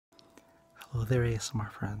Hello there,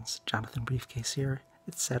 ASMR friends. Jonathan Briefcase here.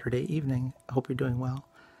 It's Saturday evening. I hope you're doing well.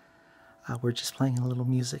 We're just playing a little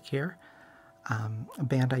music here. A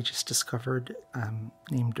band I just discovered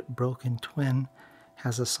named Broken Twin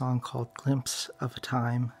has a song called Glimpse of a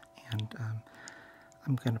Time, and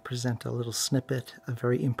I'm going to present a little snippet, a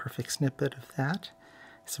very imperfect snippet of that.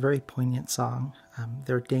 It's a very poignant song.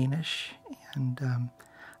 They're Danish, and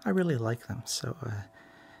I really like them, so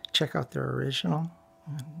check out their original.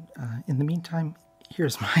 And, in the meantime,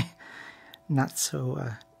 here's my not so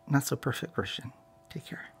perfect version. Take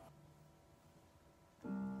care.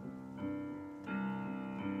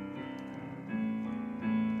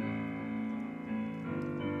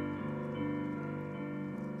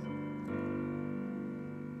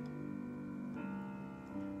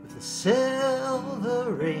 With a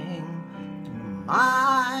silver ring to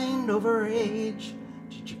mind over age,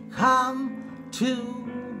 did you come to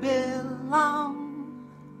belong?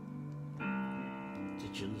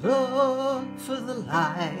 Did you look for the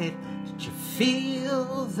light? Did you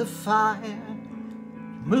feel the fire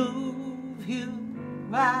move you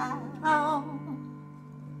right on?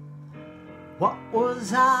 What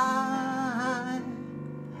was I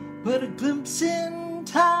but a glimpse in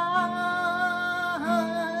time?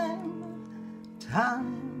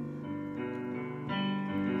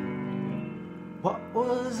 What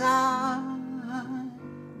was I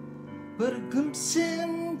but a glimpse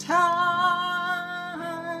in time?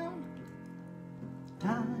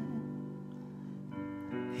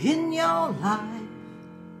 In your life,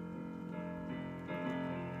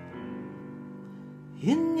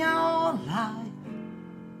 in your life,